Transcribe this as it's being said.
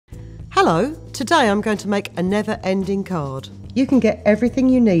Hello, today I'm going to make a never-ending card. You can get everything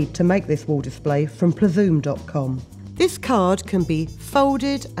you need to make this wall display from Plazoom.com. This card can be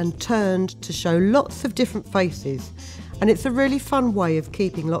folded and turned to show lots of different faces, and it's a really fun way of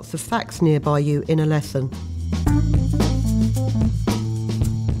keeping lots of facts nearby you in a lesson.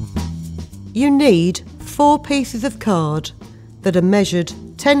 You need 4 pieces of card that are measured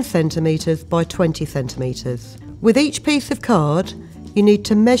 10 centimetres by 20 centimetres. With each piece of card, you need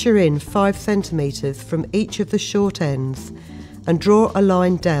to measure in 5 centimetres from each of the short ends and draw a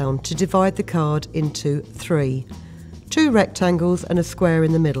line down to divide the card into 3, 2 rectangles and a square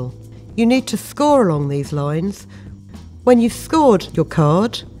in the middle. You need to score along these lines. When you've scored your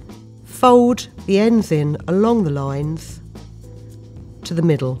card, fold the ends in along the lines to the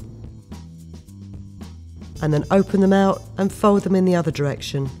middle, and then open them out and fold them in the other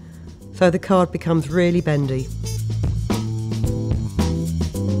direction, so the card becomes really bendy.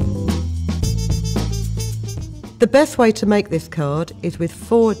 The best way to make this card is with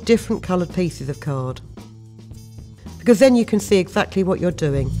 4 different coloured pieces of card, because then you can see exactly what you're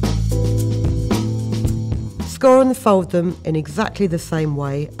doing. Score and fold them in exactly the same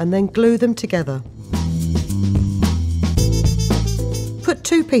way and then glue them together. Put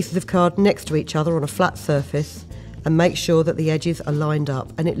 2 pieces of card next to each other on a flat surface and make sure that the edges are lined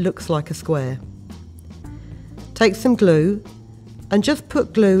up and it looks like a square. Take some glue and just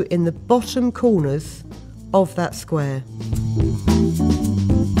put glue in the bottom corners of that square.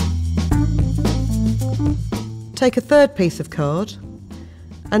 Take a 3rd piece of card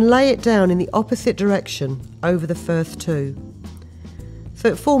and lay it down in the opposite direction over the first 2. So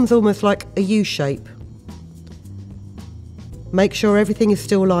it forms almost like a U shape. Make sure everything is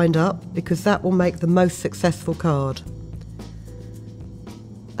still lined up, because that will make the most successful card.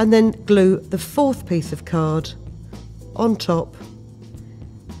 And then glue the 4th piece of card on top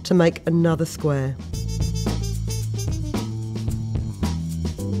to make another square.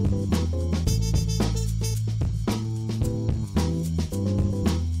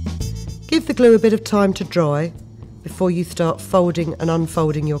 Give the glue a bit of time to dry before you start folding and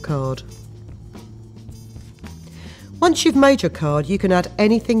unfolding your card. Once you've made your card, you can add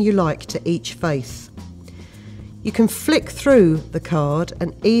anything you like to each face. You can flick through the card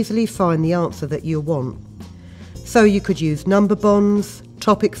and easily find the answer that you want. So you could use number bonds,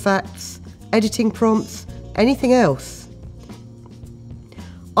 topic facts, editing prompts, anything else.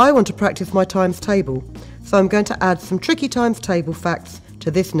 I want to practice my times table, so I'm going to add some tricky times table facts to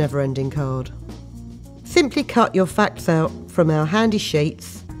this never-ending card. Simply cut your facts out from our handy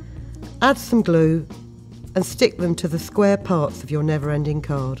sheets, add some glue and stick them to the square parts of your never-ending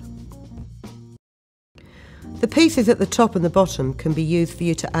card. The pieces at the top and the bottom can be used for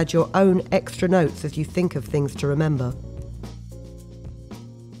you to add your own extra notes as you think of things to remember.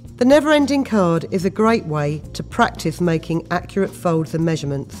 The never-ending card is a great way to practice making accurate folds and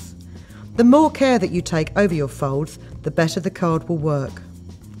measurements. The more care that you take over your folds, the better the card will work.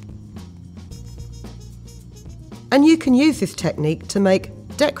 And you can use this technique to make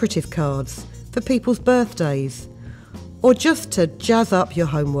decorative cards for people's birthdays, or just to jazz up your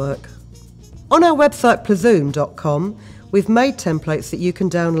homework. On our website Plazoom.com, we've made templates that you can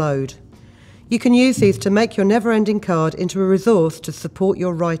download. You can use these to make your never-ending card into a resource to support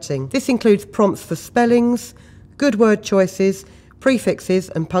your writing. This includes prompts for spellings, good word choices, prefixes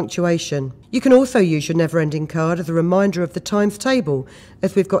and punctuation. You can also use your never-ending card as a reminder of the times table,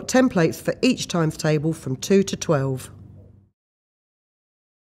 as we've got templates for each times table from 2 to 12.